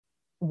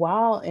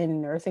while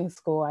in nursing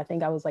school, I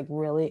think I was like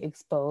really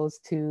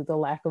exposed to the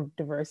lack of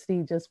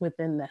diversity just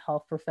within the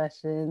health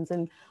professions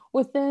and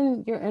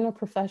within your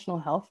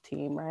interprofessional health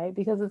team, right?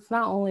 Because it's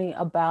not only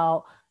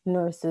about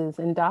nurses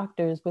and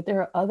doctors, but there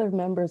are other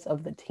members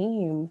of the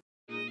team.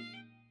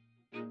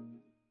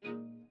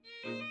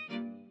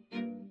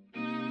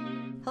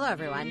 Hello,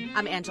 everyone.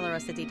 I'm Angela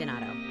Rosa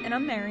DiDonato. And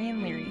I'm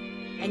Marian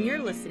Leary. And you're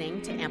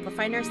listening to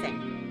Amplify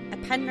Nursing, a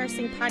Penn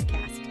Nursing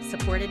podcast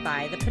supported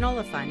by the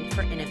Pinola Fund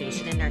for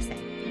Innovation in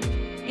Nursing.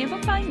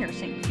 Amplify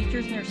Nursing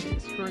features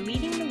nurses who are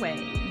leading the way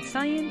in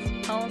science,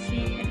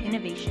 policy, and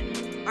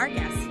innovation. Our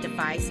guests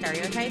defy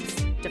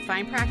stereotypes,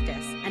 define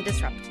practice, and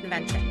disrupt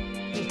convention.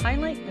 We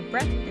highlight the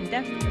breadth and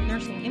depth of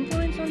nursing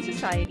influence on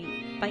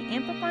society by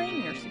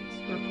amplifying nurses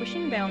who are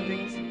pushing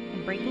boundaries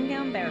and breaking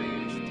down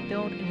barriers to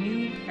build a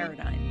new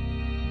paradigm.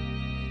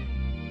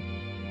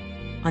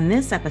 On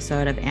this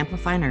episode of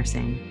Amplify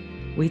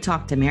Nursing, we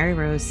talk to Mary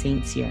Rose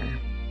St. Cyr.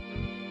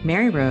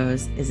 Mary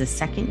Rose is a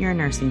second-year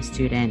nursing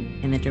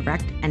student in the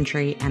Direct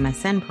Entry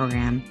MSN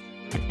program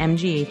at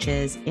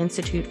MGH's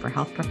Institute for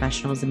Health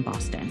Professionals in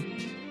Boston.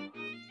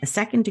 A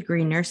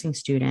second-degree nursing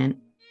student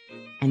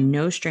and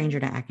no stranger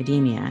to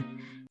academia,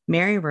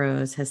 Mary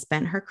Rose has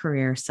spent her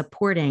career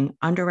supporting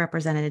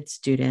underrepresented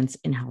students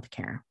in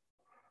healthcare.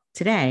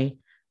 Today,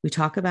 we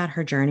talk about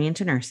her journey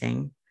into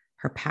nursing,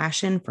 her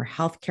passion for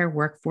healthcare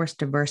workforce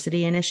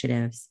diversity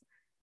initiatives,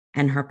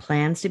 and her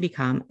plans to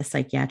become a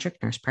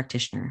psychiatric nurse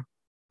practitioner.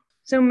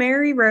 So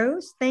Mary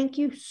Rose, thank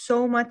you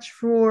so much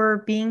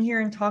for being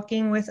here and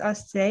talking with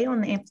us today on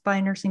the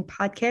Amplify Nursing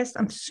podcast.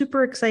 I'm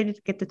super excited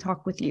to get to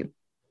talk with you.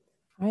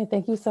 All right,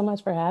 thank you so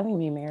much for having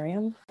me,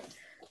 Miriam.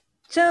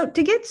 So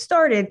to get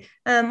started,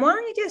 why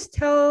don't you just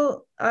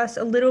tell us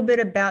a little bit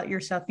about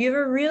yourself? You have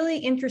a really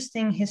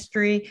interesting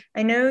history.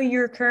 I know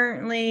you're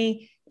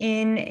currently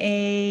in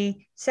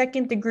a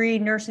second degree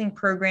nursing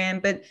program,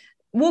 but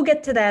we'll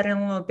get to that in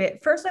a little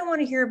bit. First, I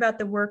want to hear about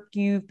the work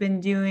you've been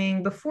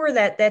doing before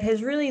that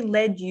has really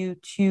led you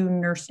to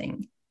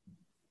nursing.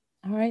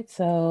 All right,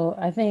 so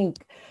I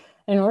think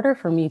in order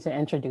for me to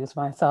introduce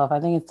myself, I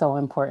think it's so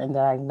important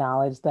that I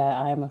acknowledge that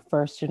I'm a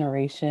first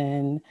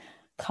generation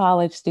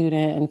college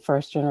student and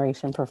first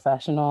generation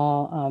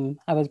professional.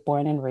 I was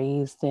born and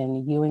raised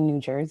in Ewing, New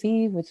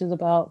Jersey, which is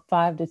about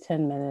 5 to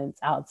 10 minutes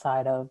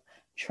outside of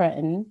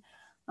Trenton,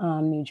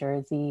 New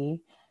Jersey.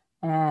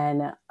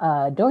 And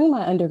during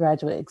my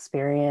undergraduate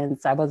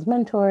experience, I was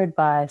mentored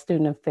by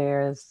student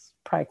affairs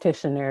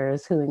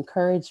practitioners who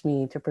encouraged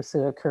me to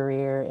pursue a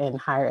career in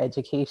higher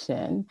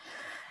education.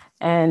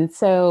 And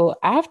so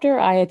after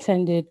I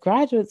attended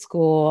graduate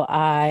school,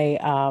 I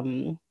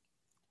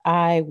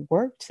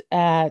worked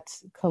at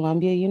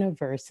Columbia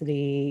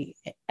University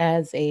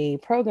as a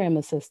program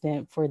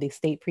assistant for the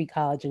State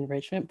Pre-College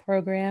Enrichment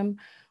Program,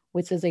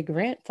 which is a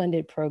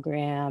grant-funded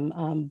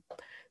program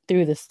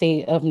through the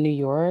state of New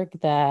York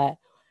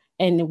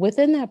and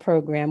within that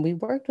program, we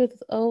worked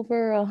with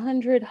over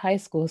 100 high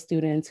school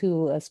students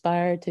who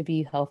aspired to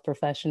be health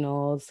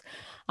professionals.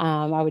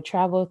 I would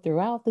travel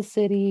throughout the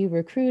city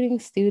recruiting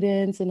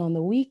students, and on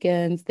the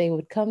weekends, they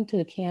would come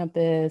to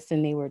campus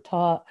and they were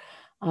taught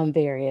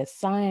various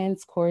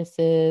science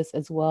courses,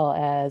 as well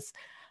as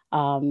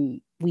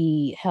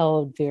we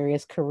held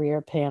various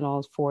career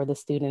panels for the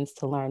students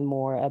to learn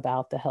more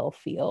about the health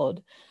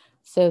field.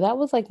 So that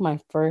was like my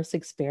first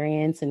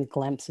experience and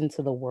glimpse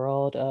into the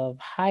world of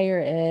higher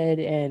ed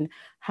and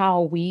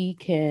how we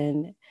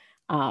can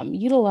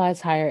utilize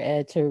higher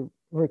ed to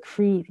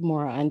recruit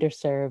more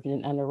underserved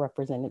and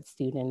underrepresented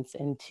students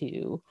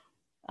into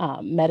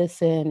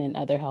medicine and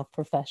other health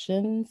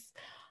professions.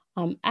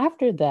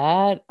 After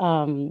that,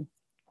 I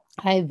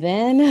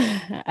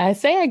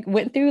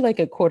went through like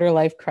a quarter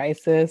life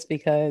crisis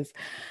because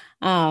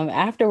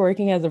after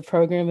working as a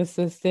program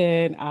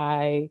assistant,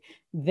 I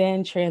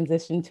then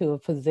transitioned to a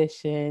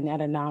position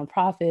at a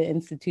nonprofit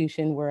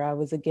institution where I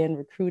was again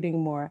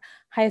recruiting more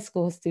high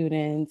school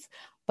students.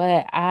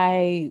 But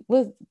I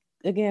was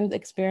again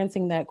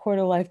experiencing that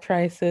quarter life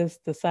crisis,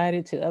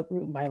 decided to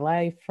uproot my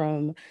life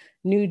from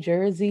New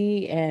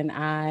Jersey, and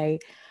I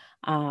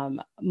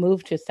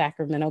moved to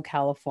Sacramento,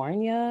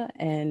 California.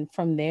 And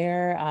from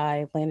there,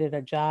 I landed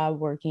a job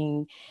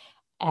working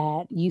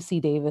at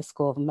UC Davis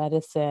School of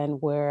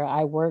Medicine, where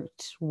I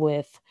worked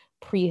with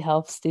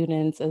pre-health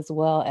students as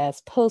well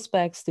as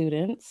post-bac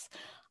students.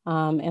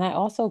 And I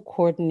also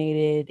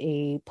coordinated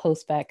a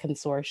post-bac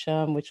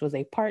consortium, which was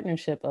a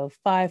partnership of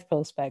 5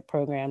 post-bac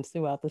programs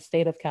throughout the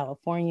state of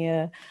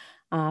California.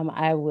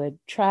 I would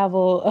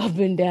travel up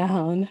and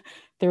down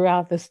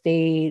throughout the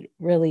state,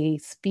 really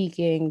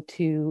speaking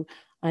to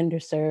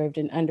underserved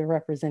and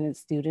underrepresented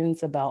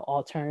students about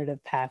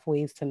alternative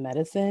pathways to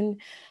medicine.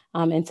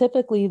 And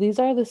typically these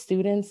are the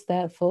students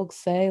that folks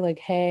say like,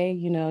 hey,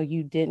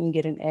 you didn't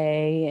get an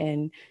A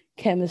in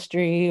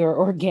chemistry or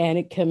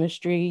organic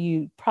chemistry.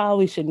 You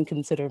probably shouldn't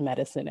consider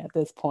medicine at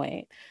this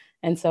point.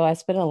 And so I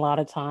spent a lot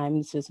of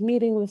time just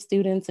meeting with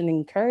students and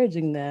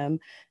encouraging them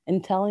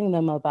and telling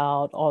them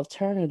about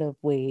alternative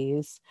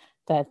ways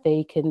that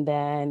they can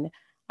then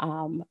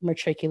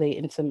matriculate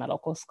into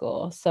medical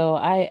school. So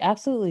I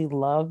absolutely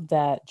loved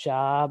that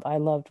job. I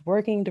loved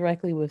working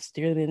directly with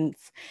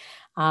students.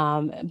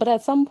 But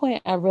at some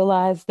point, I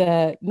realized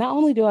that not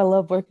only do I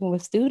love working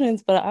with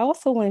students, but I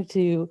also wanted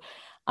to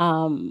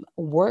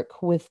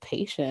work with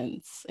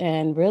patients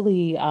and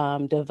really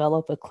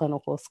develop a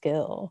clinical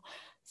skill.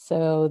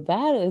 So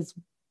that is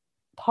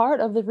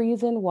part of the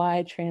reason why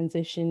I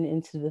transitioned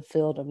into the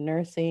field of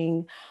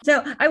nursing.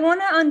 So I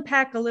want to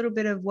unpack a little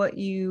bit of what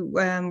you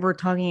were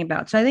talking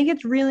about. So I think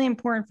it's really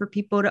important for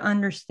people to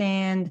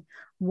understand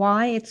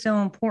why it's so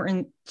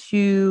important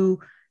to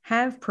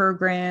have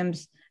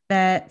programs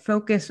that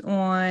focus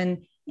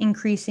on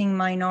increasing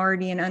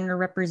minority and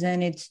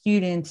underrepresented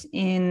students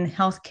in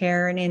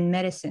healthcare and in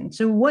medicine.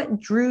 So what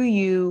drew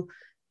you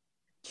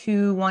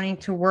to wanting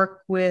to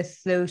work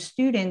with those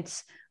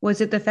students? Was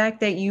it the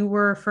fact that you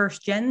were a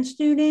first gen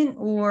student,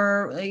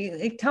 or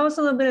tell us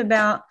a little bit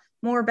about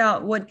more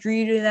about what drew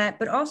you to that,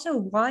 but also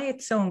why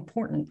it's so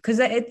important? Because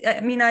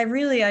I mean,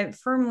 I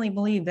firmly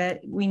believe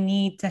that we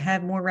need to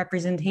have more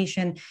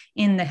representation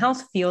in the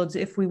health fields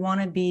if we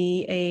want to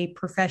be a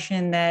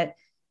profession that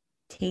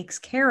takes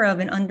care of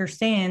and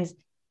understands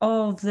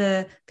all of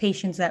the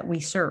patients that we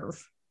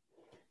serve.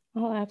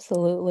 Oh,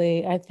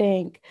 absolutely. I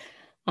think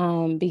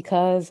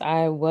because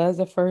I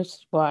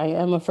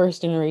am a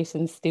first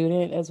generation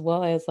student, as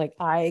well as like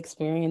I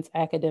experience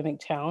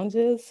academic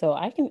challenges. So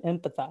I can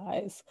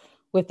empathize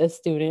with a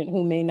student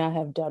who may not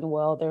have done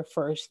well their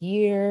first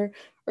year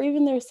or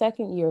even their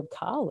second year of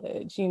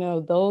college. You know,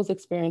 those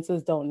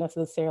experiences don't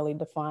necessarily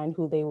define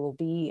who they will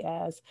be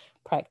as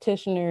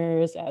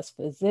practitioners, as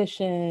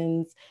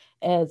physicians,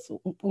 as,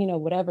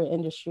 whatever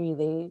industry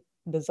they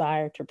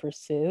desire to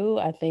pursue.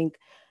 I think,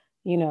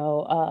 you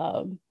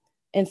know,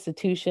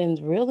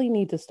 institutions really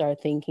need to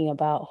start thinking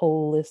about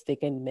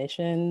holistic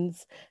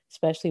admissions,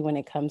 especially when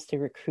it comes to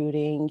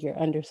recruiting your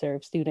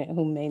underserved student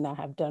who may not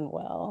have done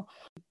well.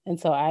 And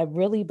so I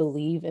really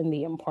believe in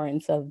the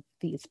importance of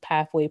these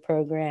pathway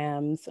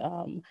programs.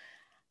 And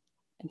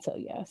so,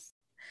 yes.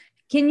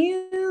 Can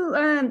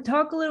you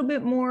talk a little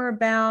bit more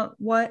about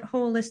what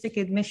holistic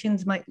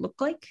admissions might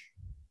look like?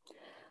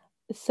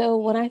 So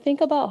when I think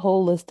about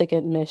holistic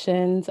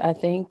admissions, I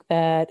think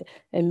that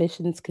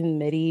admissions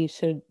committee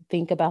should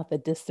think about the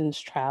distance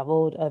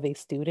traveled of a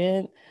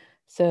student.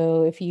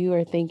 So if you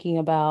are thinking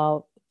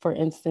about, for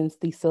instance,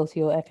 the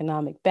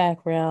socioeconomic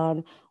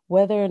background,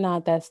 whether or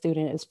not that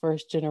student is is a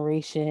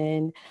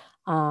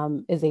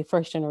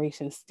first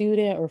generation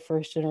student or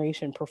first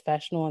generation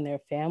professional in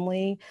their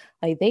family,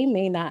 like they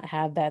may not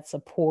have that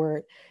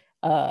support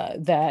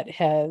that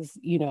has,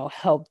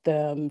 helped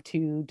them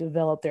to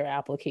develop their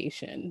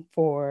application,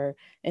 for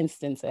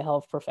instance, a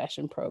health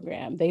profession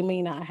program. They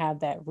may not have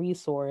that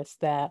resource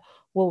that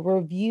will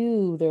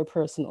review their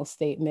personal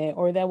statement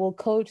or that will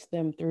coach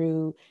them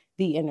through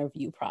the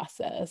interview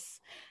process.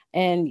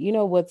 And,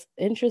 what's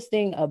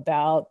interesting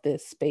about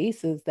this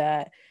space is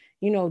that,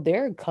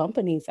 there are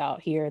companies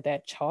out here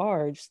that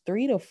charge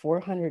 $300 to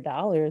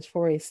 $400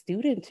 for a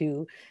student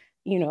to,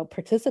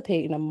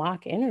 participate in a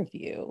mock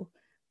interview.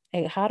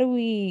 Like, how do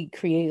we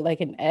create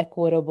like an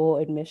equitable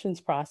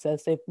admissions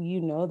process if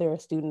there are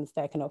students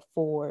that can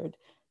afford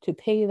to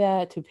pay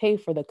that, to pay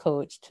for the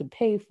coach, to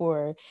pay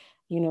for,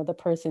 the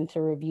person to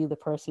review the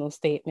personal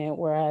statement,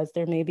 whereas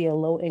there may be a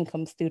low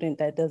income student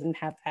that doesn't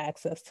have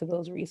access to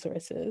those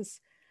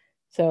resources.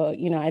 So,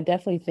 I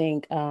definitely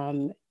think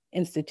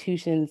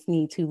institutions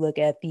need to look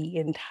at the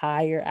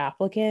entire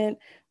applicant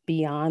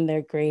beyond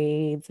their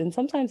grades and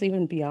sometimes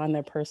even beyond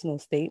their personal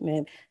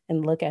statement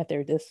and look at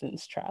their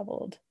distance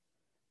traveled.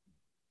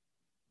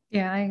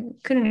 Yeah, I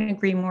couldn't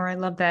agree more. I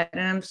love that.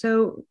 And I'm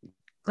so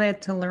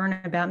glad to learn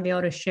about and be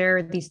able to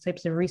share these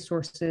types of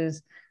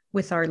resources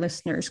with our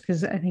listeners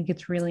because I think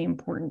it's really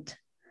important.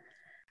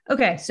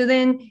 Okay, so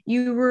then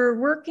you were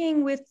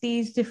working with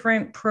these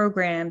different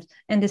programs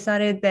and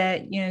decided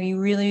that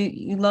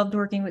you loved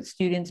working with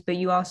students, but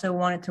you also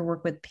wanted to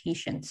work with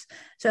patients.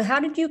 So how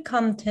did you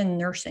come to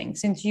nursing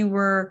since you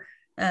were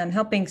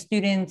helping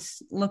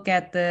students look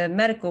at the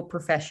medical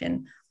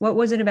profession? What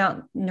was it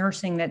about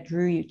nursing that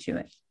drew you to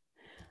it?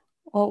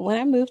 Well, when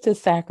I moved to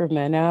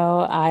Sacramento,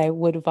 I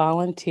would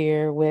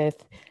volunteer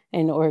with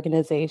an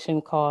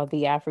organization called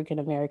the African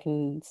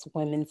Americans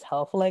Women's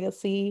Health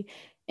Legacy.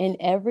 And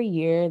every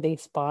year they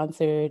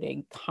sponsored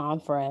a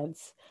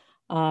conference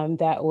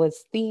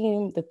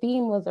the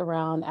theme was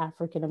around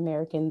African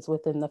Americans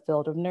within the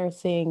field of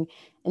nursing.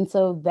 And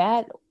so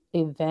that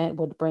event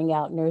would bring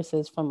out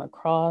nurses from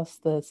across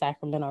the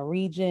Sacramento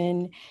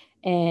region.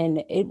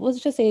 And it was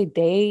just a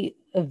day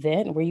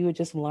event where you would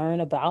just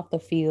learn about the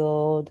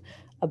field,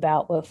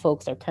 about what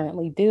folks are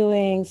currently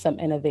doing, some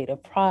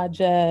innovative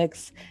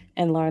projects,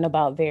 and learn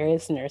about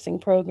various nursing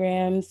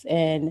programs.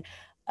 And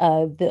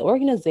the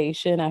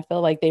organization, I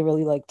felt like they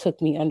really like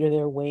took me under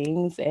their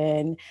wings,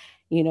 and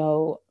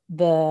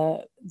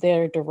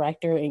their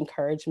director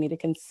encouraged me to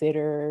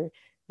consider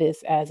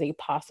this as a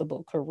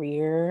possible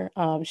career.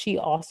 She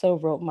also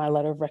wrote my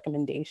letter of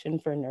recommendation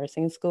for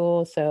nursing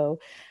school. So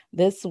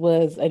this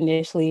was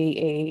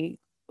initially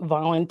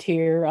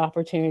volunteer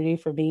opportunity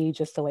for me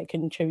just to like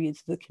contribute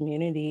to the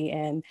community.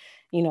 And,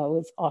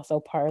 it's also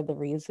part of the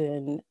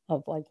reason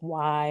of like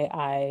why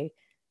I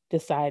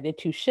decided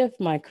to shift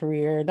my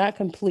career, not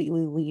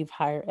completely leave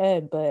higher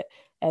ed, but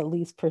at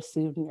least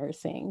pursue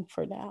nursing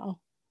for now.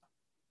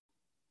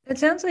 That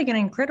sounds like an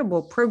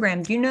incredible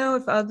program. Do you know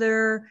if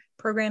other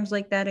programs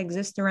like that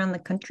exist around the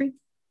country?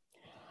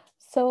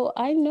 So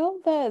I know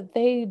that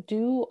they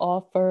do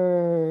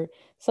offer,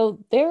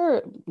 so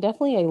they're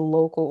definitely a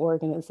local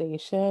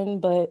organization,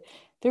 but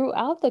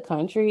throughout the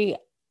country,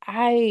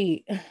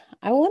 I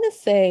I want to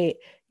say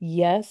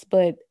yes,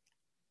 but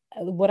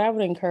what I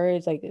would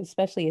encourage, like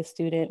especially a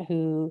student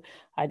who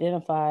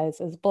identifies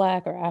as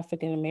Black or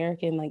African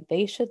American, like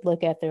they should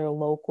look at their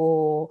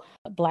local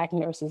Black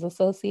Nurses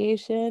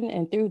Association,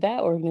 and through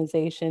that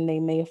organization, they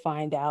may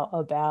find out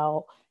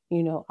about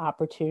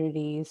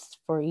opportunities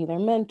for either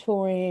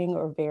mentoring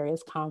or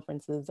various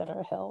conferences that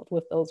are held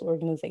with those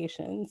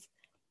organizations.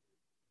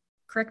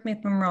 Correct me if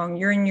I'm wrong.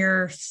 You're in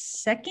your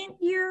second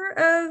year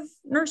of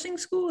nursing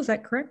school, is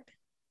that correct?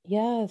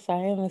 Yes, I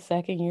am a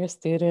second year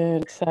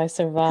student. So I How's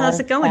survived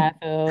it going?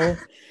 patho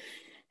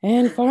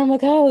and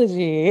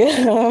pharmacology.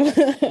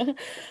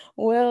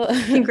 Well,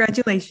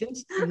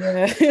 Congratulations.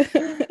 yeah.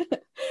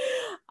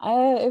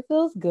 It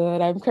feels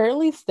good. I'm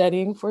currently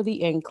studying for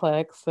the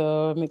NCLEX,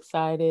 so I'm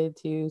excited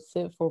to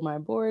sit for my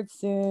board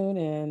soon.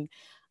 And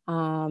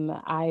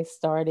I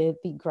started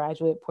the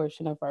graduate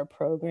portion of our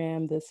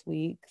program this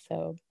week.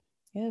 So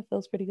yeah, it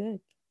feels pretty good.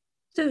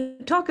 So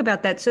talk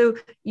about that. So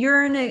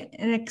you're in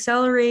an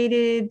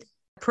accelerated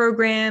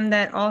program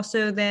that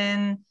also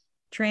then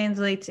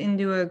translates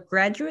into a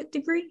graduate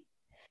degree?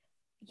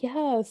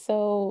 Yeah,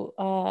 so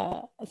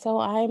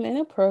I'm in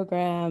a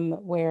program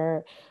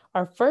where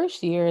our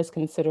first year is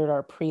considered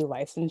our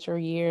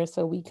pre-licensure year.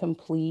 So we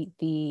complete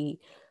the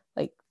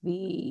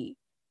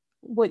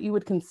what you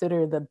would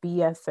consider the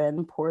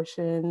BSN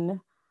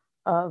portion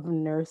of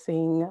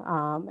nursing.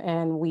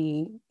 And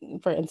we,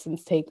 for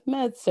instance, take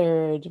med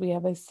surg. We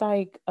have a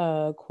psych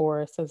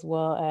course as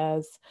well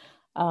as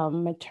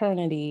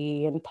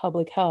maternity and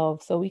public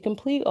health. So we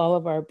complete all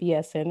of our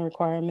BSN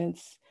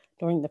requirements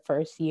during the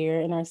first year.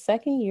 And our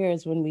second year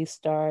is when we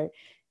start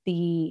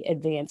the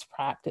advanced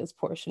practice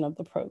portion of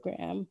the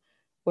program,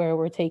 where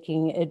we're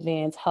taking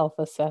advanced health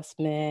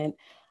assessment.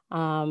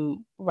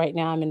 Right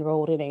now, I'm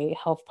enrolled in a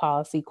health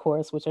policy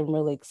course, which I'm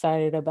really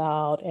excited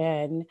about.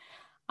 And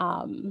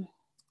um,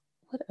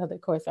 what other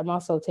course? I'm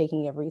also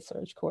taking a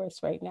research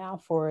course right now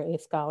for a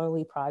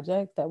scholarly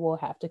project that we'll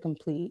have to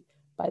complete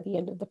by the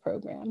end of the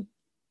program.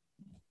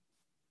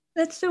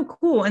 That's so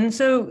cool. And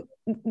so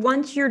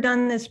once you're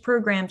done this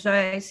program, so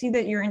I see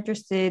that you're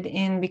interested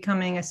in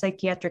becoming a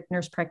psychiatric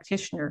nurse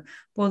practitioner.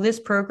 Will this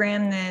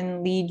program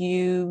then lead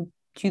you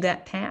to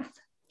that path?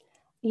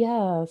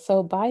 Yeah,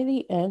 so by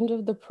the end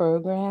of the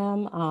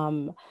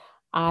program,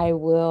 I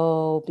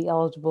will be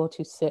eligible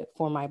to sit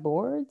for my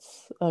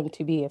boards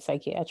to be a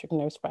psychiatric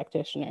nurse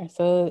practitioner.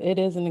 So it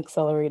is an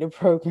accelerated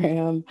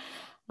program.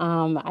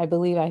 I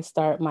believe I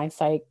start my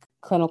psych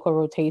clinical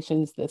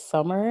rotations this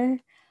summer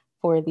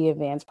for the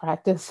advanced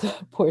practice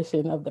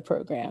portion of the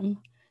program.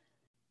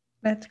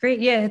 That's great.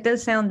 Yeah, it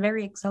does sound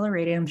very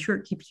accelerated. I'm sure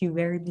it keeps you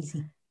very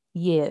busy.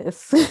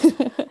 Yes.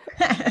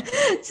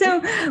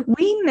 So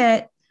we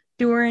met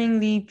during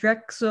the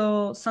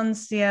Drexel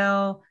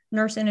Sunciel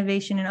Nurse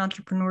Innovation and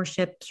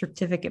Entrepreneurship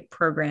Certificate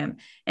Program.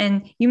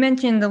 And you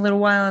mentioned a little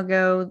while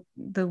ago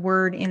the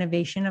word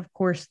innovation. Of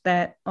course,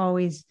 that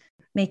always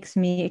makes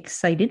me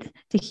excited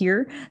to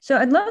hear. So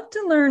I'd love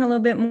to learn a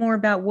little bit more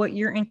about what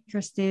your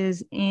interest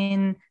is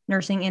in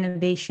nursing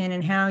innovation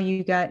and how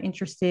you got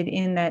interested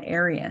in that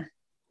area.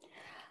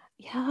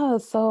 Yeah,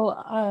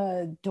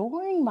 so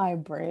during my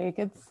break,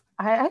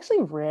 I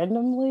actually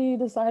randomly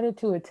decided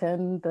to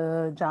attend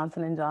the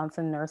Johnson and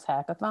Johnson Nurse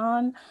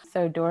Hackathon.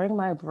 So during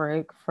my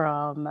break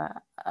from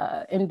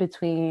in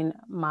between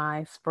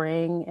my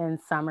spring and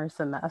summer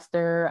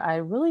semester, I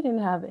really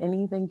didn't have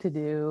anything to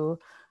do,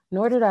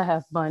 nor did I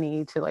have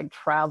money to like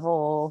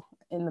travel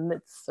in the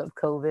midst of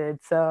COVID.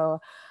 So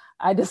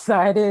I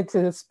decided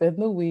to spend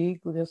the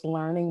week just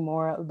learning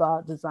more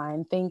about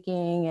design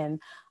thinking. And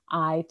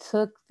I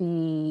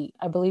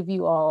believe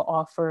you all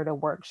offered a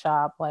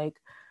workshop like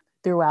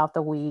throughout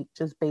the week,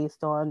 just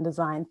based on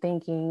design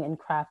thinking and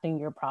crafting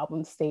your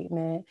problem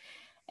statement.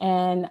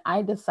 And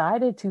I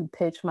decided to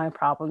pitch my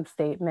problem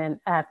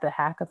statement at the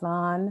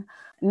hackathon,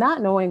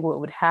 not knowing what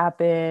would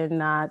happen,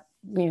 not,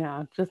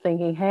 just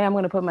thinking, hey, I'm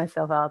going to put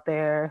myself out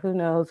there. Who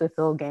knows if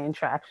it'll gain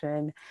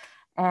traction.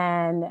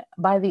 And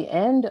by the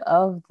end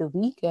of the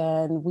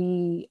weekend,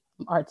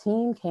 our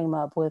team came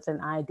up with an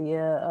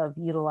idea of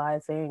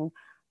utilizing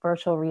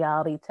virtual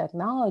reality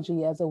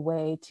technology as a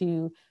way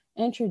to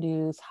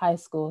introduce high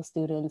school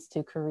students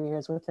to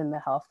careers within the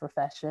health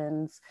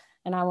professions.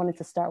 And I wanted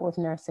to start with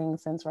nursing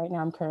since right now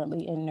I'm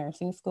currently in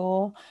nursing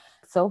school.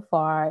 So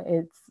far,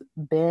 it's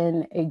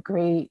been a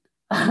great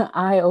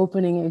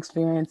eye-opening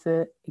experience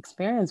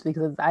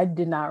because I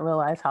did not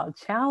realize how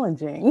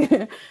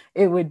challenging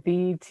it would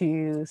be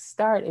to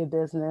start a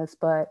business,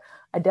 but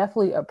I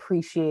definitely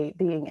appreciate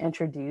being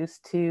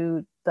introduced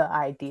to the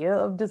idea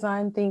of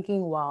design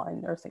thinking while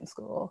in nursing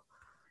school.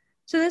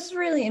 So this is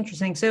really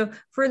interesting. So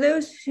for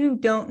those who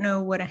don't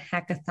know what a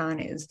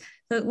hackathon is,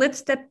 so let's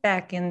step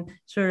back and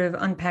sort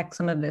of unpack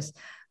some of this.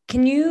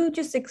 Can you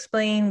just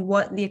explain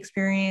what the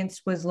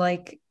experience was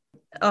like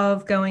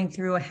of going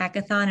through a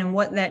hackathon and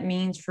what that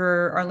means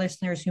for our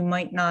listeners who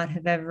might not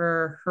have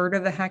ever heard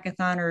of a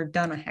hackathon or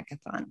done a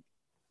hackathon?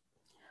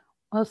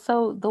 Well,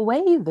 so the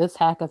way this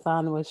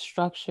hackathon was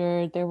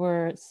structured, there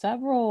were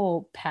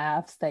several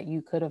paths that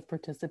you could have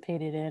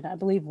participated in. I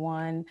believe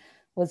one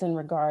was in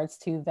regards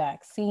to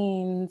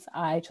vaccines.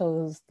 I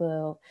chose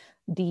the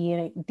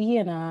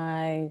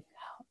D&I,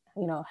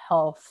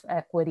 health,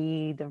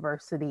 equity,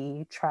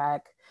 diversity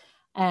track.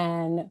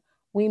 And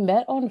we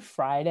met on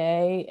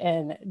Friday,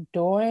 and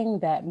during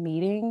that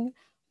meeting,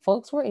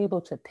 folks were able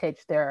to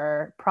pitch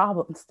their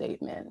problem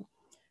statement.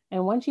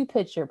 And once you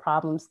pitch your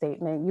problem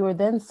statement, you are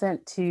then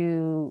sent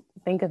to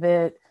think of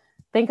it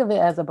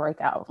as a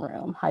breakout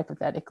room,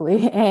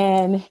 hypothetically.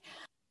 And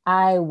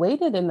I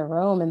waited in the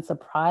room, and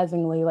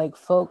surprisingly, like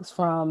folks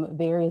from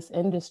various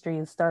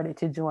industries started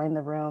to join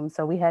the room.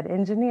 So we had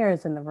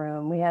engineers in the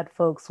room. We had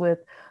folks with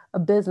a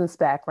business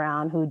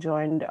background who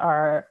joined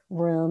our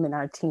room and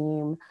our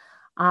team.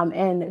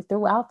 And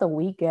throughout the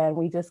weekend,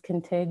 we just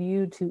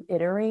continued to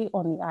iterate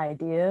on the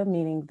idea,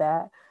 meaning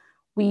that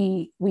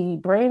we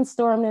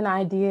brainstormed an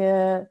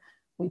idea,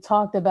 we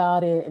talked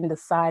about it and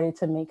decided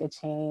to make a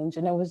change.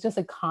 And it was just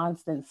a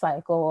constant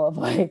cycle of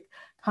like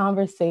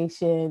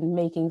conversation,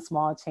 making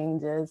small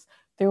changes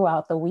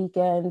throughout the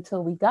weekend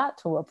until we got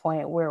to a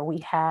point where we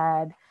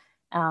had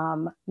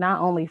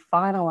not only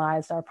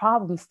finalized our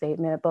problem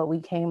statement, but we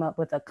came up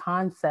with a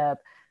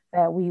concept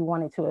that we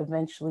wanted to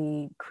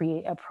eventually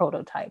create a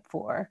prototype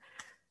for.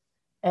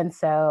 And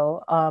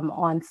so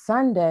on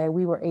Sunday,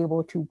 we were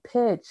able to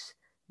pitch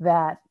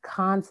that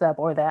concept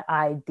or that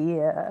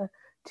idea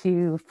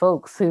to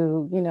folks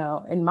who,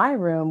 in my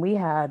room, we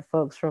had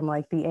folks from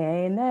like the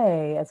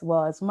ANA as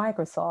well as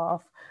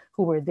Microsoft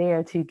who were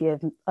there to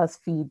give us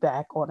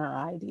feedback on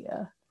our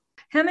idea.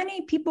 How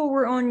many people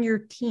were on your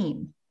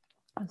team?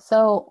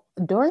 So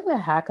during the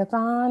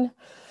hackathon,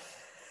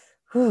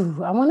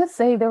 I want to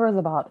say there was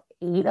about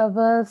 8 of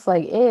us.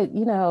 Like it,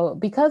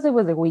 because it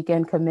was a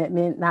weekend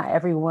commitment, not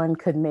everyone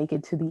could make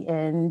it to the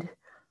end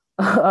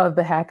of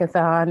the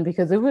hackathon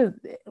because it was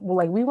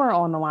like we weren't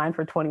on the line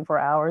for 24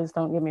 hours,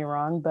 don't get me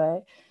wrong,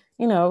 but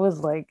it was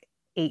like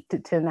 8 to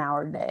 10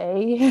 hour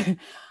day.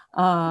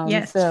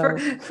 Yes, So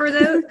for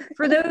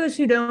those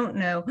who don't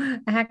know,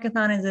 a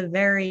hackathon is a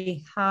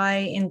very high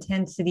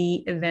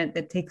intensity event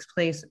that takes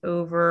place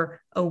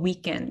over a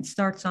weekend. It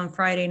starts on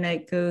Friday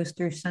night, goes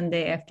through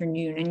Sunday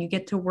afternoon, and you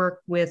get to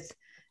work with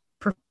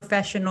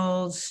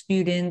professionals,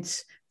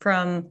 students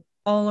from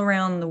all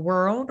around the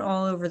world,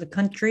 all over the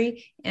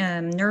country,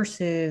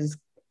 nurses,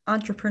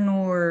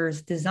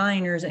 entrepreneurs,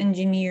 designers,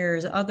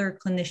 engineers, other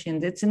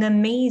clinicians. It's an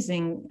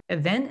amazing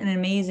event, an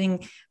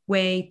amazing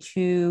way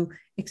to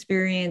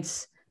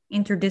experience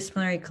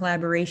interdisciplinary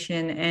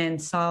collaboration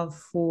and solve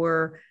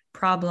for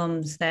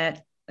problems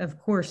that, of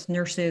course,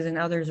 nurses and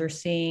others are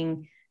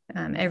seeing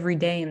every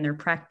day in their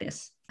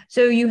practice.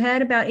 So you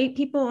had about 8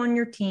 people on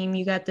your team.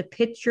 You got to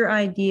pitch your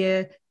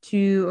idea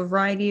to a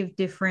variety of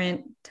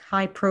different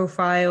high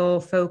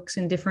profile folks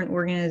in different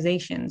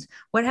organizations.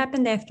 What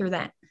happened after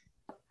that?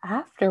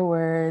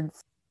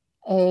 afterwards,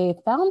 a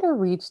founder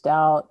reached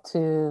out to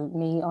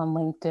me on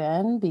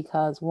LinkedIn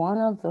because one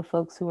of the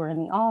folks who were in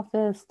the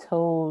office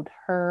told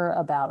her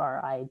about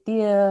our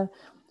idea.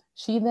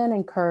 She then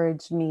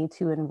encouraged me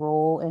to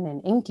enroll in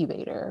an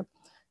incubator.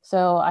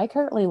 So I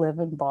currently live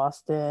in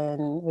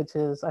Boston, which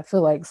is, I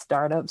feel like,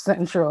 startup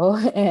central,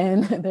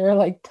 and there are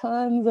like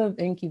tons of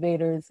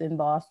incubators in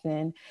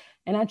Boston.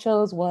 And I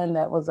chose one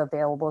that was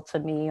available to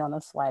me on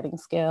a sliding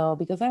scale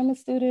because I'm a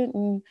student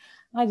and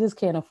I just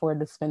can't afford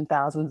to spend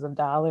thousands of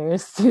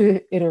dollars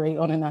to iterate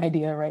on an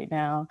idea right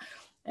now.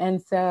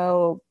 And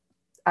so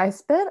I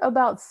spent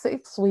about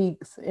 6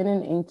 weeks in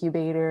an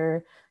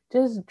incubator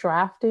just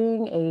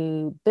drafting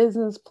a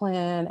business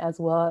plan as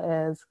well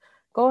as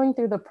going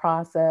through the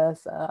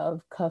process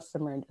of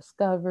customer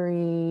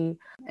discovery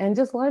and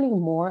just learning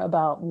more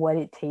about what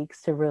it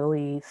takes to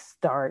really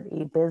start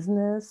a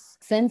business.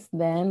 Since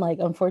then, like,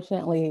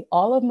 unfortunately,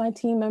 all of my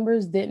team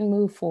members didn't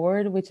move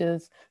forward, which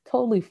is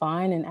totally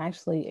fine and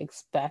actually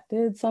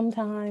expected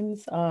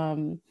sometimes.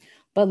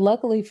 But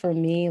luckily for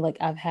me, like,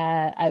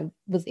 I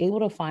was able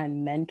to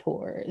find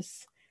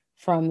mentors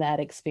from that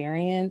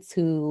experience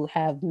who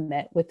have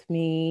met with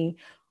me,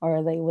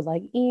 or they would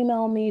like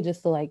email me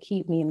just to like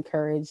keep me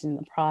encouraged in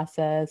the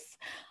process.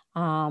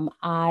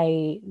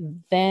 I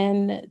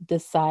then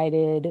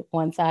decided,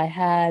 once I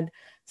had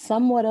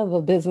somewhat of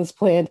a business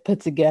plan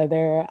put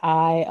together,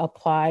 I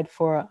applied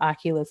for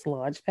Oculus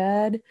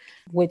Launchpad,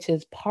 which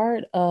is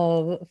part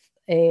of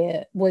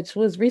which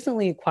was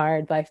recently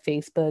acquired by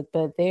Facebook,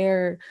 but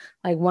they're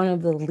like one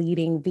of the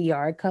leading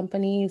VR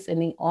companies,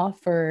 and they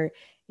offer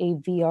a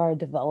VR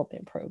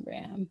development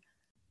program.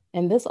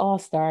 And this all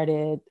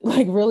started,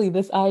 like, really,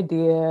 this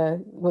idea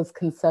was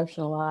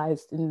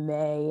conceptualized in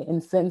May.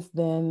 And since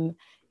then,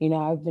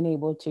 I've been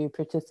able to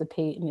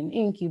participate in an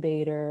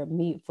incubator,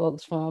 meet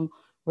folks from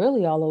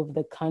really all over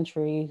the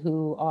country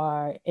who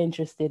are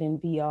interested in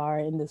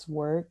VR and this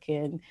work.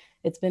 And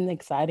it's been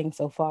exciting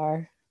so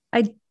far.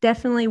 I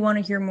definitely want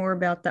to hear more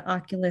about the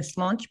Oculus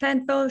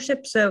Launchpad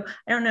Fellowship. So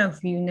I don't know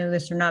if you know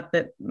this or not,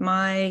 but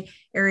my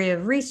area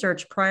of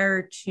research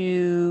prior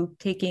to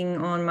taking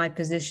on my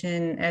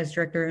position as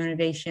Director of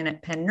Innovation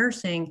at Penn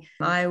Nursing,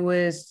 I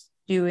was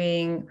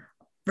doing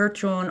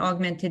virtual and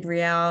augmented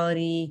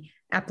reality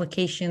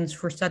applications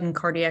for sudden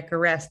cardiac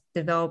arrest,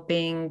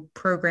 developing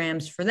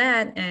programs for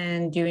that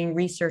and doing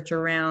research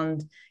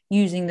around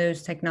using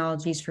those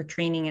technologies for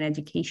training and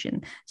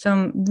education. So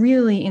I'm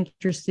really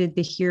interested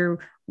to hear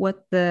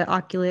what the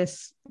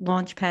Oculus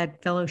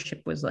Launchpad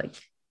Fellowship was like.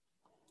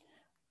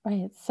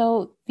 Right.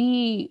 So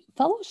the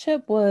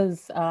fellowship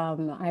was,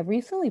 I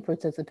recently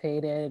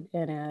participated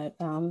in it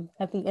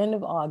at the end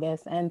of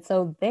August. And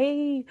so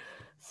they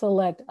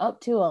select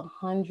up to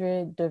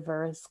 100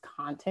 diverse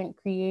content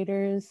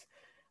creators,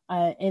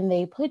 and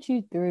they put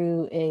you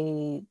through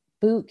a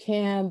boot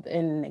camp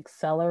and an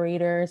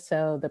accelerator.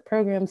 So the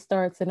program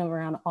starts in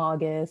around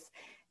August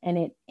and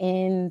it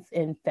ends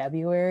in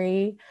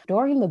February.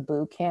 During the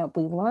boot camp,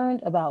 we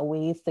learned about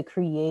ways to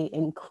create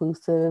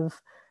inclusive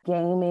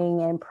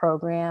gaming and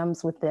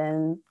programs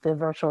within the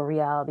virtual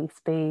reality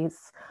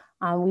space.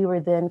 We were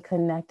then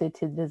connected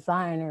to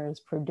designers,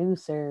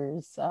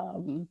 producers,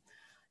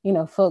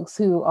 folks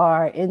who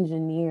are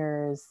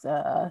engineers,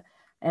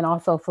 and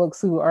also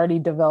folks who are already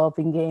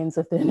developing games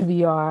within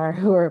VR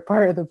who are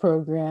part of the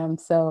program.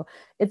 So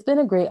it's been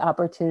a great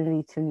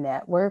opportunity to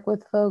network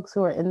with folks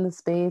who are in the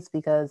space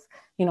because,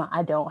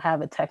 I don't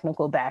have a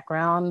technical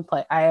background.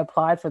 Like, I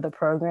applied for the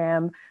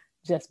program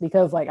just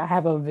because, like, I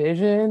have a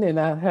vision and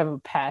I have a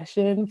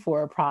passion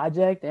for a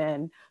project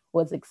and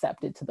was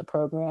accepted to the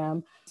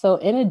program. So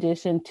in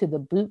addition to the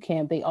boot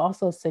camp, they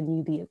also send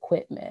you the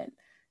equipment.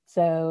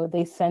 So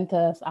they sent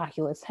us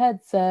Oculus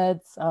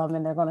headsets,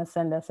 and they're going to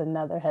send us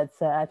another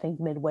headset, I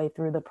think, midway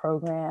through the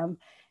program.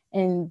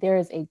 And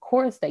there's a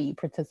course that you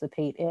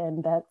participate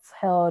in that's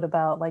held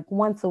about like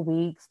once a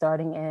week,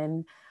 starting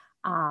in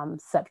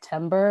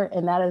September.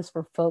 And that is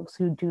for folks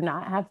who do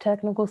not have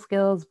technical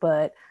skills,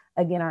 but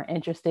again, are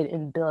interested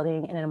in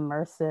building an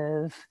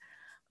immersive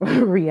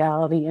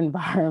reality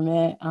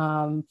environment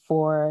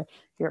for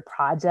your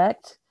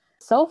project.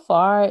 So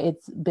far,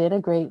 it's been a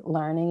great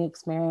learning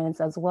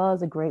experience, as well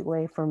as a great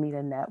way for me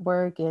to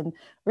network and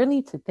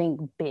really to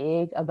think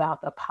big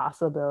about the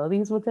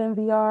possibilities within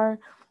VR.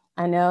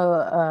 I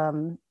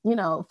know,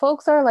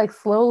 folks are like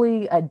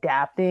slowly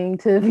adapting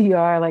to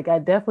VR. Like, I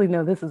definitely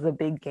know this is a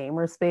big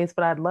gamer space,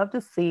 but I'd love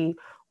to see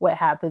what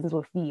happens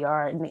with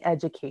VR in the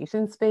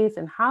education space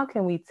and how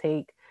can we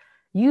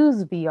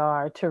use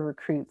VR to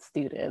recruit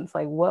students?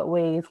 Like, what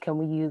ways can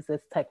we use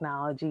this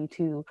technology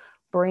to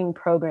bring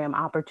program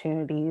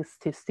opportunities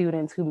to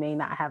students who may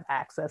not have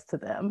access to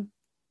them?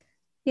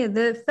 Yeah,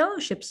 the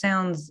fellowship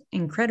sounds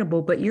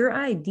incredible, but your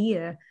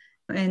idea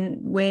and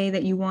way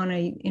that you want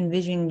to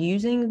envision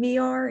using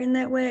VR in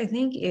that way, I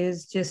think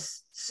is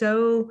just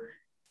so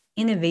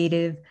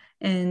innovative.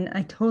 And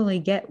I totally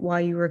get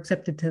why you were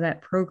accepted to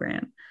that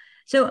program.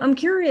 So I'm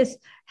curious,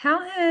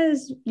 how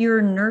has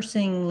your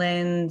nursing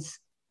lens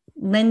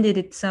lended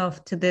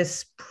itself to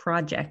this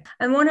project?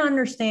 I want to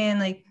understand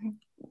like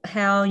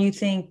how you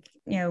think,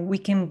 we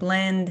can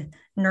blend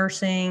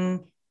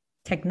nursing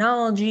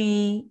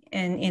technology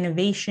and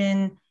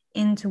innovation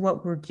into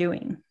what we're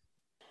doing.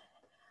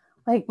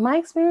 Like, my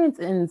experience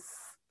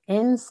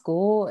in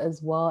school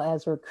as well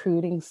as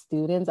recruiting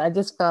students, I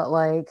just felt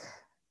like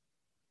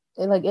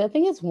I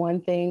think it's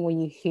one thing when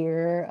you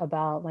hear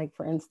about, like,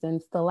 for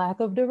instance, the lack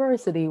of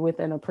diversity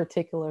within a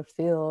particular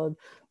field,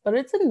 but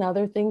it's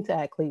another thing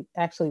to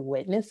actually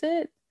witness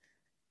it.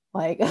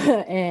 Like,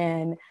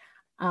 and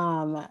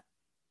um,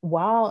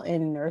 while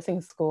in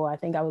nursing school, I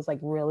think I was like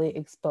really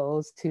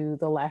exposed to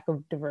the lack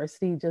of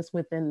diversity just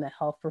within the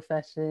health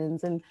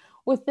professions and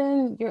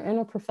within your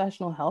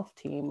interprofessional health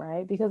team,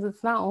 right? Because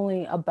it's not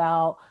only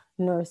about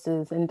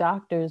nurses and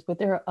doctors, but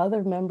there are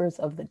other members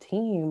of the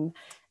team.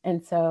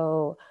 And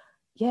so,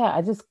 yeah,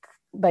 I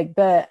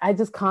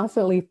just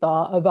constantly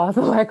thought about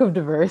the lack of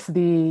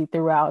diversity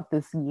throughout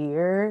this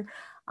year.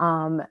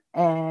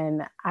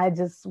 And I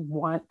just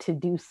want to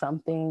do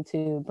something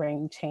to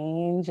bring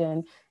change.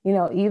 And,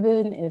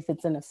 even if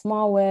it's in a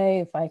small way,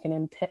 if I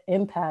can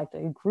impact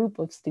a group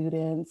of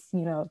students,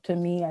 to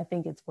me, I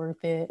think it's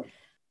worth it.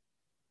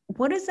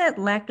 What does that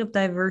lack of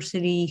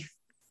diversity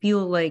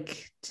feel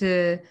like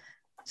to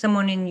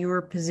someone in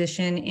your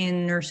position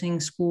in nursing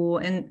school?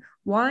 And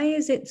why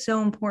is it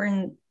so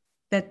important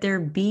that there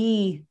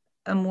be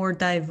a more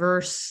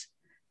diverse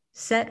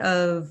set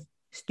of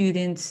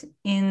students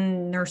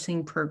in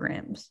nursing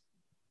programs?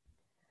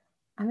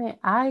 I mean,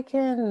 I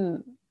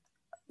can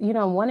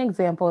one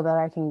example that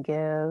I can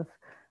give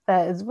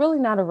that is really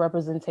not a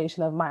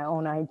representation of my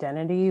own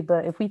identity,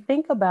 but if we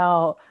think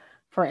about,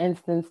 for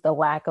instance, the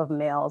lack of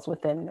males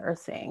within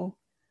nursing,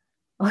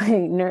 like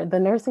the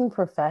nursing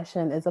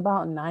profession is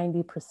about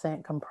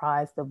 90%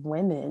 comprised of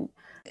women.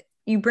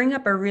 You bring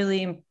up a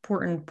really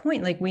important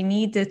point. Like, we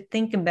need to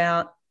think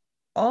about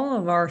all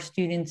of our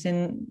students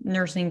in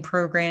nursing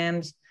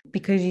programs,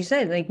 because you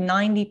said like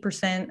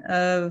 90%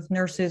 of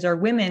nurses are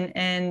women.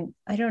 And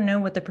I don't know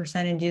what the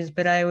percentage is,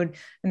 but I would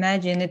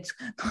imagine it's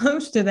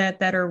close to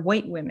that are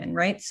white women,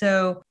 right?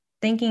 So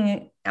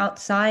thinking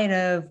outside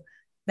of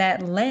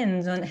that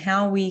lens on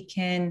how we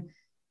can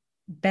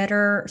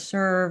better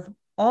serve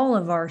all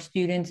of our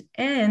students,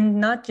 and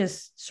not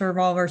just serve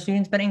all of our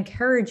students, but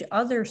encourage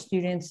other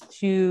students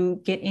to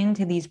get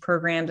into these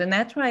programs. And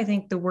that's why I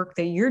think the work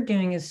that you're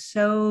doing is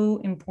so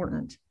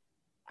important.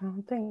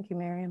 Oh, thank you,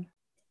 Miriam.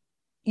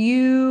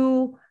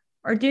 You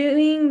are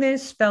doing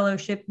this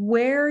fellowship.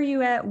 Where are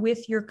you at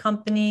with your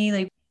company?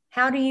 Like,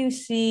 how do you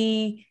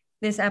see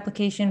this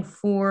application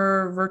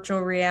for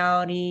virtual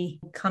reality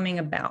coming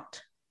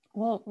about?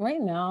 Well, right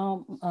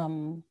now,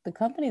 the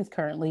company is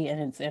currently in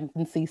its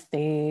infancy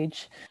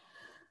stage.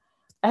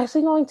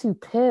 Actually going to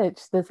pitch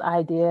this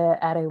idea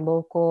at a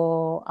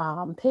local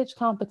pitch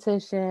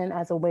competition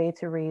as a way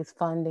to raise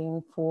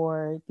funding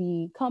for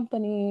the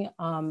company.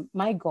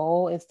 My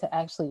goal is to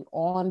actually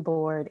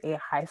onboard a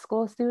high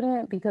school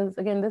student because,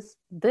 again, this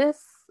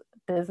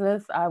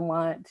business, I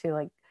want to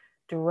like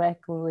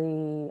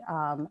directly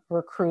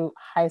recruit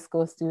high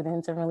school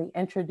students and really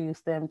introduce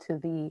them to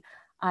the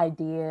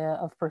idea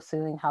of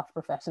pursuing health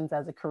professions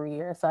as a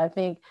career. So I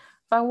think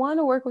if I want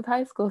to work with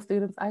high school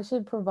students, I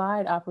should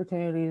provide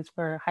opportunities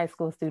for high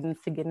school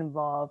students to get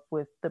involved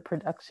with the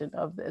production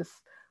of this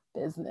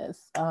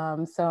business.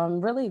 So I'm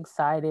really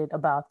excited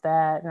about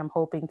that. And I'm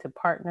hoping to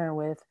partner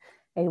with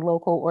a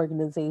local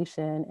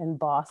organization in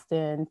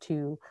Boston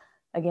to,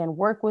 again,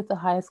 work with the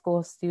high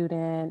school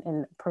student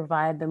and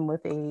provide them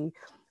with a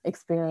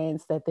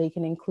experience that they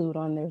can include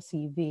on their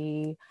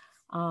CV.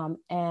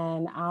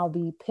 And I'll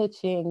be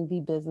pitching the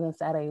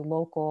business at a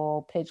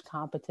local pitch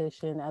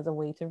competition as a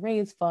way to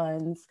raise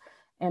funds.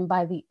 And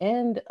by the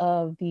end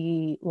of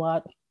the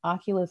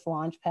Oculus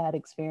Launchpad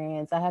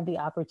experience, I have the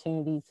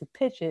opportunity to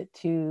pitch it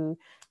to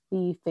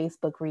the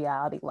Facebook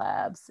Reality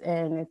Labs.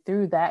 And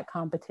through that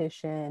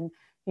competition,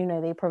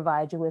 they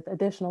provide you with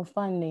additional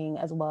funding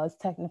as well as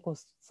technical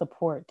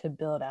support to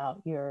build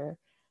out your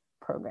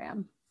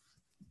program.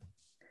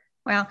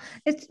 Wow,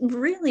 it's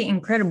really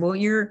incredible.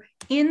 You're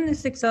in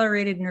this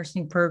accelerated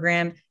nursing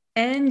program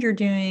and you're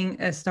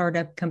doing a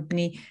startup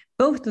company.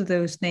 Both of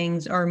those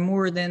things are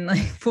more than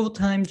like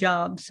full-time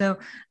jobs. So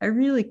I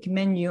really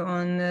commend you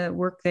on the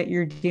work that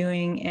you're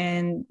doing.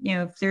 And,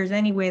 if there's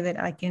any way that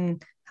I can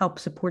help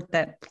support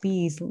that,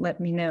 please let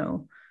me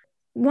know.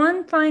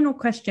 One final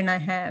question I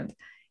have.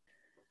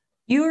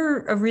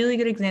 You're a really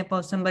good example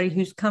of somebody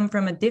who's come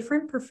from a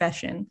different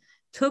profession,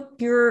 took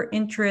your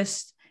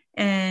interest,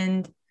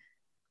 and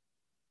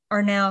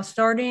are now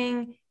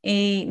starting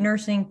a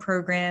nursing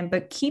program,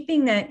 but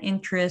keeping that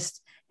interest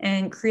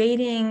and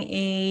creating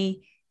a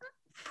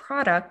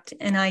product,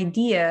 an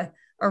idea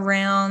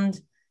around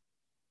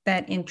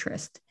that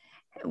interest.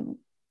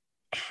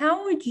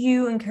 How would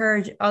you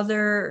encourage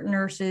other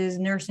nurses,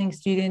 nursing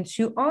students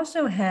who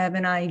also have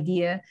an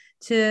idea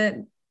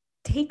to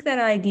take that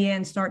idea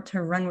and start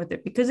to run with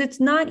it? Because it's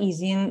not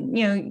easy.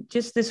 And,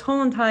 just this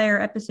whole entire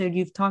episode,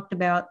 you've talked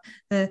about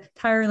the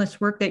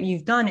tireless work that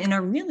you've done in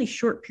a really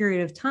short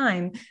period of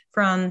time,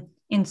 from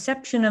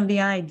inception of the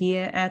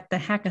idea at the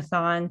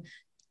hackathon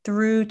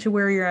through to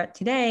where you're at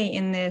today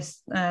in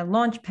this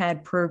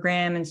Launchpad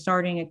program and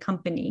starting a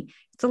company.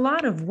 It's a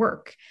lot of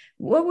work.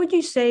 What would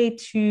you say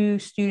to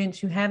students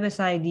who have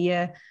this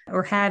idea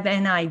or have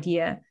an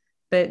idea,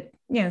 but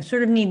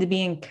sort of need to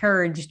be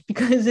encouraged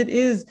because it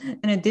is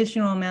an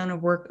additional amount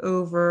of work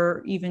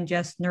over even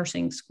just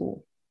nursing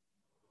school?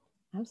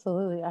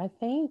 Absolutely. I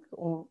think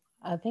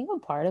a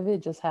part of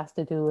it just has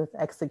to do with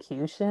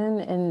execution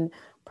and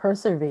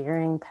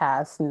persevering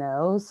past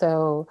no.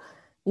 So,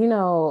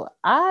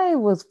 I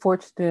was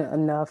fortunate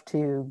enough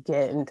to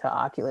get into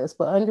Oculus,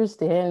 but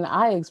understand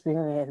I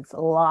experienced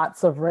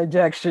lots of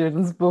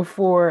rejections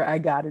before I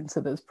got into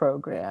this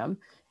program.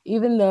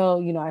 Even though,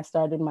 I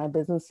started my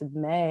business in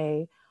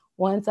May,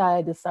 once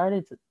I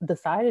decided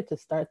to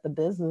start the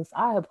business,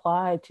 I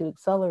applied to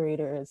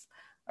accelerators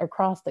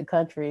across the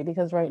country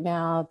because right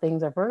now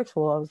things are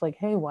virtual. I was like,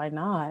 hey, why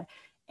not?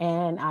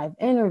 And I've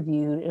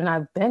interviewed and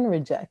I've been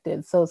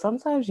rejected. So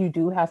sometimes you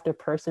do have to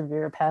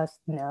persevere past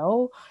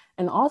no,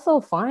 and also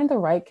find the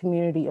right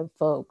community of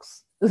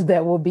folks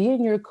that will be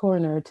in your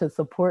corner to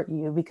support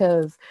you,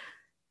 because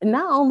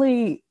not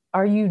only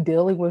are you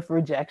dealing with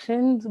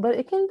rejections, but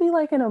it can be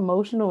like an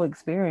emotional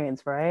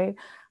experience, right?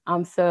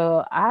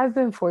 So I've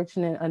been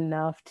fortunate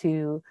enough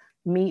to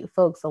meet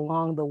folks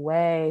along the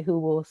way who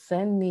will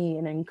send me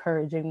an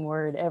encouraging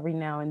word every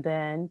now and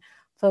then,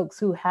 folks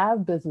who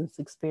have business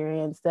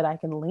experience that I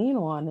can lean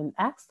on and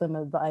ask them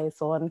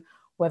advice on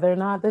whether or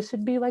not this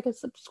should be like a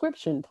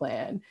subscription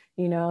plan,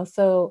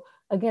 So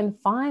again,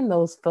 find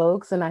those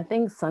folks. And I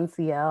think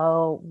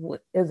SunCL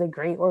is a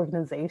great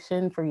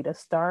organization for you to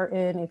start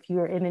in if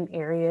you're in an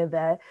area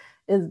that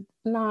is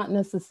not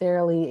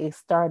necessarily a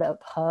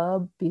startup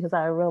hub, because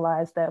I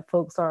realize that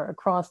folks are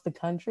across the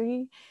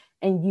country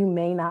and you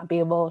may not be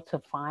able to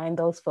find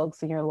those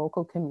folks in your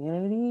local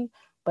community,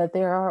 but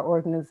there are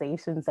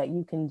organizations that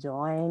you can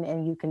join,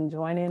 and you can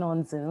join in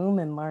on Zoom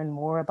and learn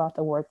more about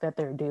the work that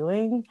they're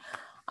doing.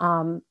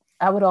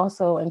 I would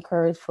also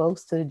encourage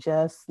folks to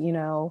just,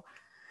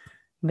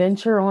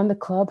 venture on the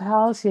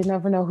Clubhouse. You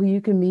never know who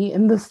you can meet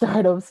in the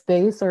startup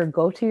space, or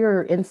go to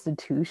your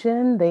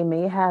institution. They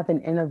may have an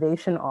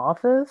innovation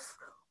office,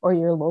 or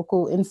your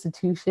local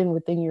institution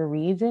within your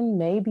region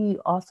may be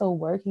also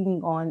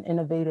working on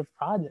innovative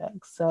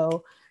projects.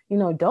 So,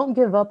 don't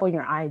give up on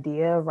your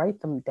idea, write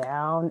them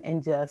down,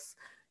 and just,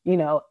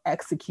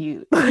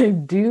 execute.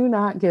 Do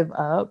not give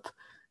up.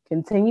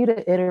 Continue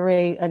to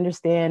iterate,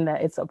 understand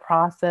that it's a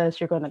process.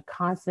 You're going to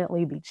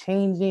constantly be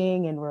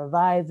changing and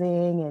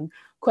revising and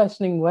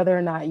questioning whether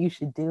or not you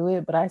should do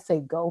it, but I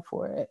say go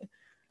for it.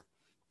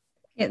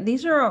 Yeah,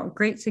 these are all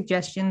great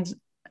suggestions.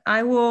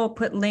 I will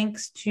put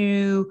links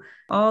to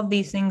all of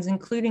these things,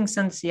 including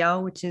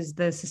SunCL, which is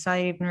the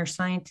Society of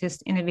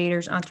Neuroscientists,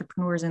 Innovators,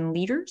 Entrepreneurs, and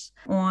Leaders,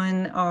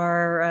 on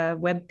our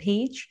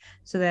webpage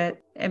so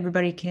that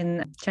everybody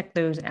can check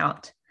those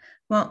out.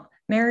 Well,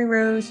 Mary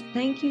Rose,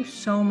 thank you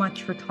so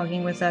much for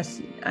talking with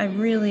us. I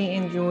really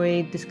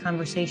enjoyed this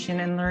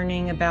conversation and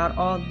learning about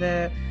all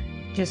the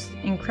just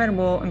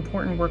incredible,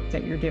 important work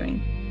that you're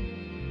doing.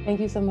 Thank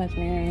you so much,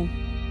 Marion.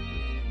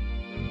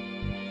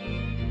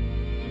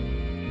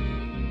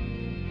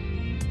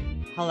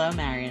 Hello,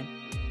 Marion.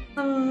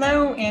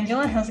 Hello,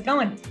 Angela. How's it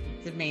going?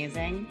 It's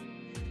amazing.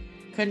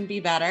 Couldn't be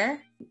better.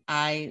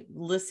 I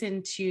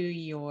listened to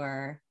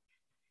your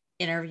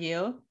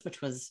interview,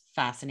 which was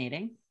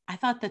fascinating. I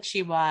thought that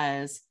she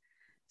was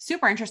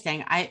super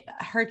interesting.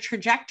 Her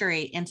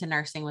trajectory into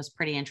nursing was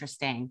pretty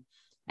interesting.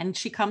 And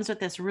she comes with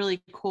this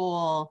really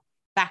cool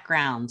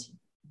background.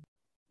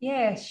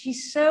 Yeah,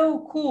 she's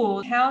so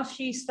cool. How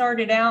she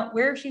started out,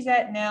 where she's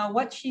at now,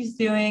 what she's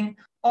doing,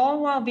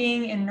 all while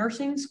being in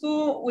nursing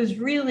school was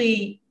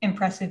really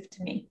impressive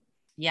to me.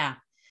 Yeah.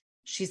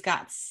 She's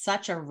got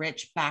such a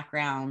rich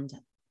background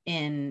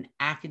in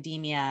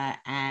academia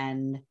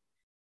and,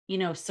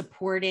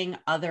 supporting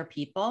other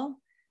people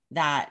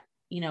that,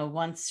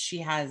 once she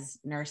has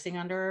nursing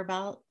under her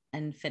belt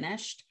and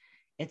finished,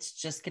 it's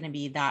just going to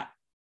be that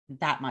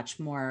much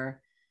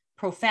more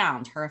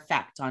profound, her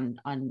effect on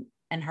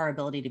and her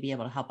ability to be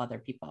able to help other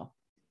people.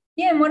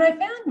 Yeah. And what I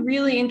found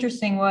really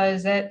interesting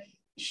was that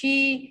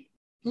she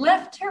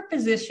left her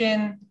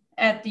position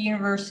at the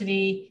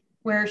university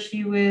where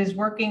she was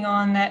working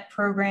on that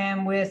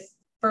program with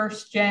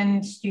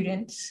first-gen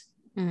students,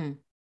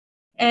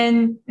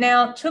 and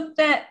now took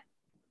that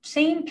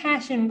same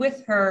passion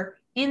with her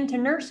into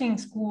nursing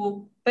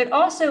school, but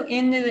also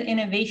into the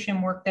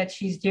innovation work that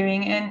she's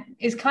doing, and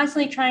is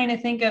constantly trying to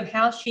think of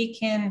how she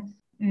can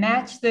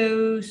match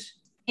those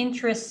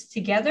interests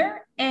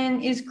together,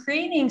 and is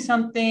creating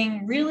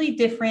something really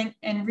different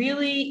and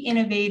really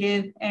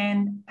innovative.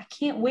 And I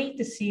can't wait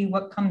to see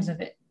what comes of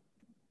it.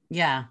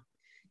 Yeah.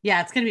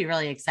 Yeah. It's going to be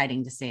really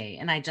exciting to see.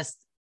 And I just,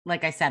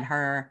 like I said,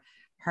 her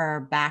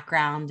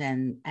background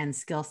and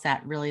skill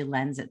set really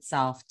lends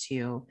itself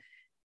to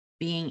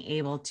being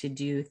able to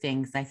do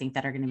things I think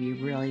that are going to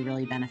be really,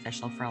 really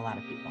beneficial for a lot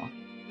of people.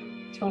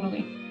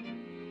 Totally.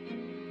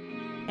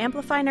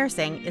 Amplify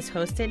Nursing is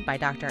hosted by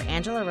Dr.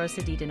 Angela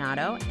Rosa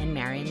DiDonato and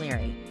Marion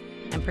Leary,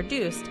 and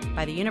produced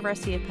by the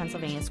University of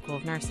Pennsylvania School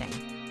of Nursing,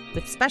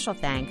 with special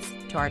thanks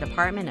to our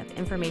Department of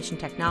Information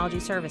Technology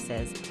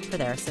Services for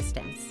their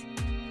assistance.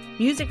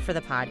 Music for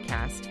the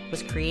podcast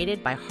was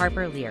created by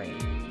Harper Leary.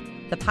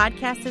 The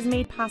podcast is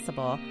made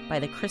possible by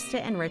the Krista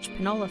and Rich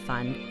Pinola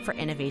Fund for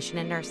Innovation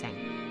in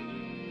Nursing.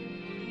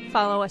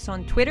 Follow us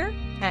on Twitter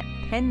at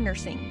Penn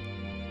Nursing.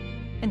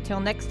 Until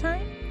next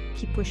time,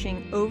 keep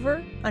pushing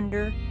over,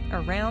 under,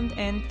 around,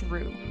 and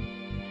through.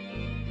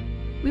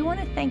 We want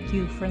to thank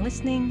you for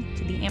listening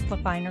to the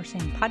Amplify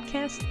Nursing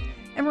podcast,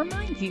 and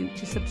remind you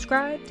to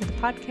subscribe to the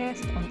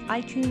podcast on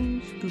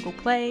iTunes, Google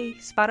Play,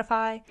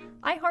 Spotify,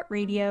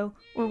 iHeartRadio,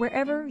 or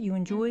wherever you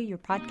enjoy your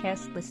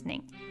podcast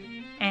listening.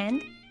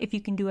 And if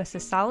you can do us a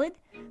solid,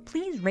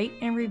 please rate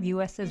and review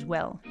us as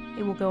well.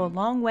 It will go a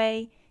long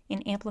way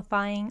in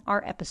amplifying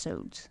our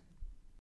episodes.